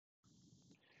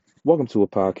Welcome to a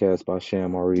podcast by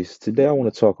Sham Maurice. Today I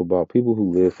want to talk about people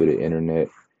who live for the internet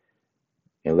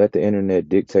and let the internet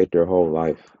dictate their whole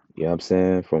life. You know what I'm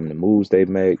saying? From the moves they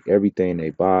make, everything they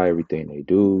buy, everything they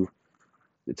do,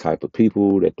 the type of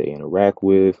people that they interact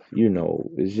with.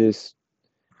 It's just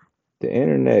the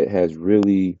internet has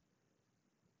really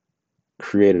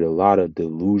created a lot of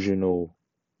delusional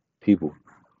people.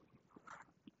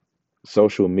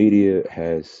 Social media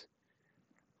has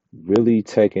really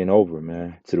taken over,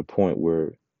 man, to the point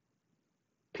where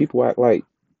people act like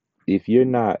if you're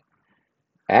not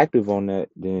active on that,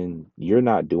 then you're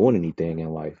not doing anything in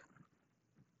life.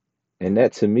 And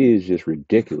that to me is just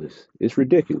ridiculous. It's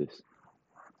ridiculous.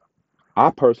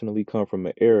 I personally come from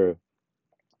an era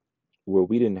where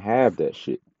we didn't have that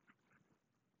shit,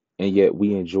 and yet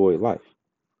we enjoyed life.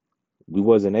 We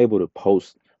wasn't able to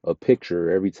post a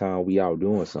picture every time we out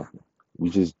doing something. We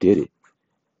just did it.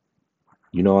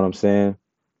 You know what I'm saying?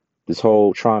 This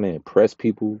whole trying to impress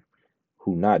people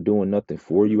who not doing nothing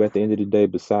for you at the end of the day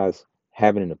besides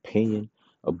having an opinion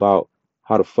about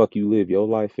how the fuck you live your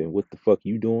life and what the fuck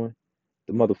you doing.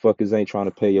 The motherfuckers ain't trying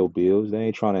to pay your bills. They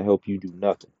ain't trying to help you do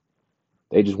nothing.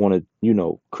 They just want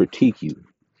to, critique you.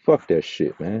 Fuck that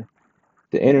shit, man.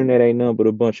 The internet ain't nothing but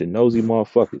a bunch of nosy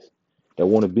motherfuckers that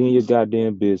want to be in your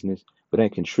goddamn business but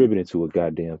ain't contributing to a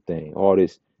goddamn thing. All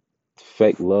this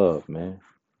fake love, man.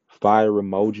 Fire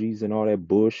emojis and all that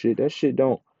bullshit. That shit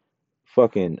don't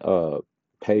fucking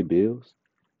pay bills.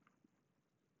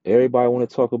 Everybody want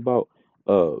to talk about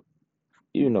uh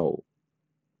you know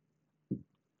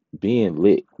being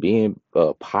lit, being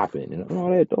popping and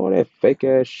all that fake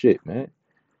ass shit, man.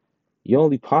 You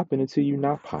only popping until you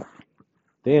not popping.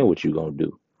 Then what you gonna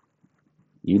do?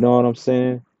 You know what I'm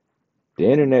saying? The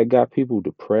internet got people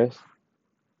depressed.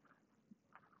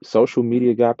 Social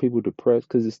media got people depressed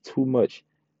because it's too much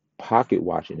pocket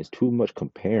watching. It's too much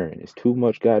comparing. It's too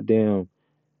much goddamn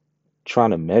trying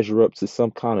to measure up to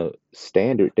some kind of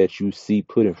standard that you see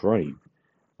put in front of you.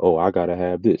 Oh, I gotta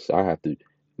have this. I have to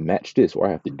match this, or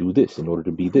I have to do this in order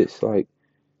to be this. Like,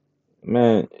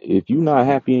 man, if you're not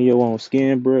happy in your own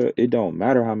skin, bruh, it don't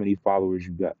matter how many followers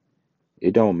you got.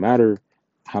 It don't matter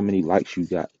how many likes you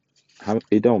got.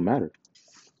 It don't matter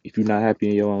if you're not happy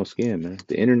in your own skin, man.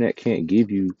 The internet can't give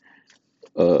you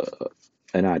uh,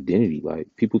 an identity. Like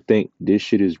people think this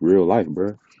shit is real life,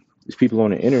 bro. There's people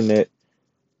on the internet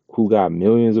who got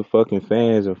millions of fucking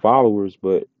fans and followers,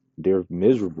 but they're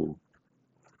miserable.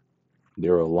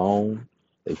 They're alone.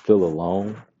 They feel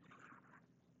alone.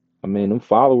 I mean, them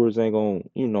followers ain't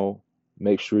gonna,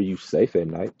 make sure you safe at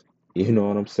night. You know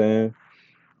what I'm saying?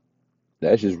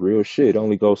 That's just real shit. It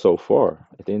only goes so far.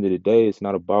 At the end of the day, it's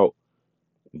not about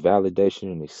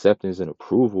validation and acceptance and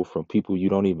approval from people you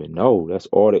don't even know. That's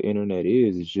all the internet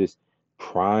is. It's just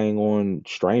prying on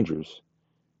strangers.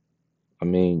 I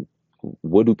mean,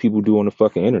 what do people do on the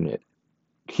fucking internet?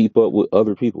 Keep up with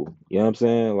other people. You know what I'm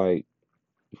saying? Like,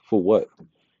 for what?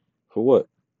 For what?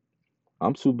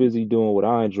 I'm too busy doing what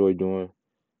I enjoy doing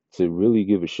to really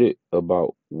give a shit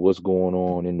about what's going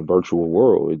on in the virtual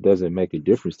world. It doesn't make a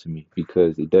difference to me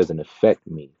because it doesn't affect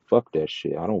me. Fuck that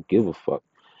shit. I don't give a fuck.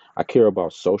 I care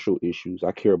about social issues.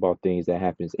 I care about things that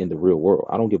happens in the real world.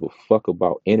 I don't give a fuck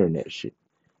about internet shit.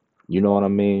 You know what I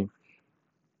mean?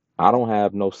 I don't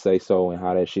have no say so in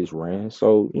how that shit's ran.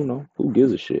 So, who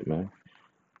gives a shit, man?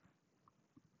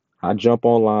 I jump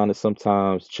online and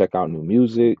sometimes check out new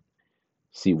music,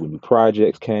 see what new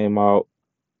projects came out.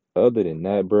 Other than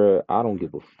that, bruh, I don't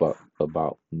give a fuck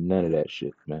about none of that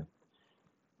shit, man.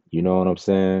 You know what I'm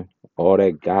saying? All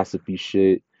that gossipy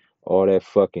shit, all that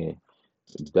fucking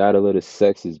battle of the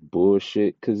sexes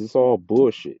bullshit, because it's all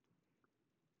bullshit.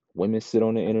 Women sit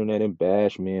on the internet and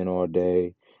bash men all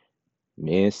day.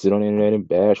 Men sit on the internet and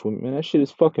bash women. Man, that shit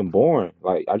is fucking boring.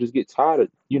 Like, I just get tired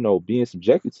of, being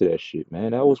subjected to that shit,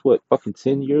 man. That was what, fucking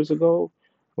 10 years ago?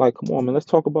 Like, come on, man, let's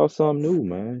talk about something new,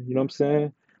 man. You know what I'm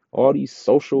saying? All these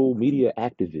social media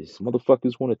activists,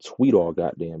 motherfuckers want to tweet all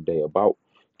goddamn day about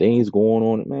things going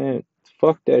on. Man,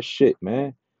 fuck that shit,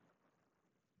 man.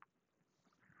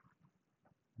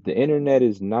 The internet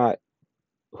is not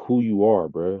who you are,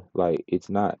 bro. Like, it's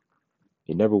not.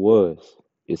 It never was.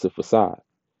 It's a facade.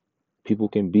 People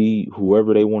can be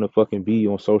whoever they want to fucking be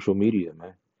on social media,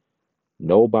 man.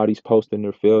 Nobody's posting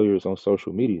their failures on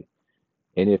social media.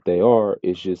 And if they are,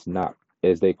 it's just not,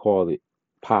 as they call it,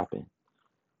 popping.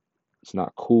 It's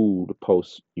not cool to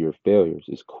post your failures.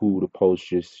 It's cool to post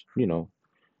just,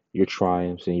 your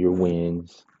triumphs and your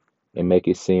wins and make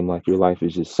it seem like your life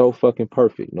is just so fucking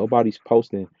perfect. Nobody's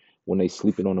posting when they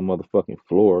sleeping on the motherfucking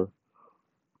floor.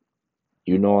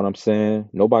 You know what I'm saying?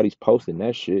 Nobody's posting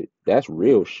that shit. That's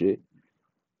real shit.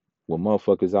 When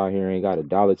motherfuckers out here ain't got a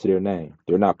dollar to their name,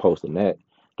 they're not posting that.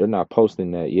 They're not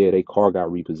posting that, yeah, they car got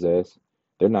repossessed.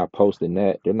 They're not posting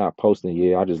that. They're not posting,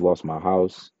 yeah, I just lost my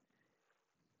house.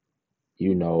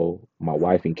 My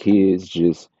wife and kids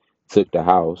just took the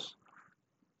house.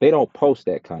 They don't post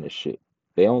that kind of shit.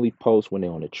 They only post when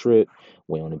they're on a trip,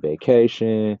 when on a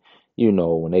vacation,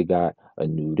 when they got a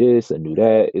new this, a new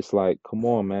that. It's like, come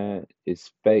on, man.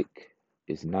 It's fake.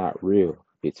 It's not real.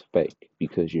 It's fake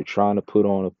because you're trying to put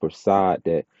on a facade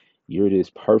that you're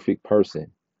this perfect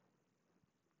person.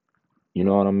 You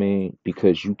know what I mean?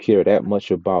 Because you care that much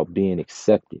about being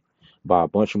accepted by a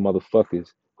bunch of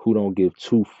motherfuckers who don't give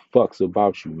two fucks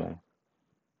about you, man.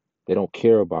 They don't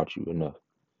care about you enough.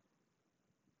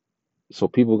 So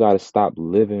people got to stop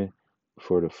living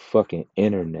for the fucking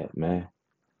internet, man.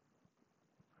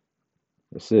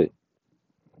 That's it.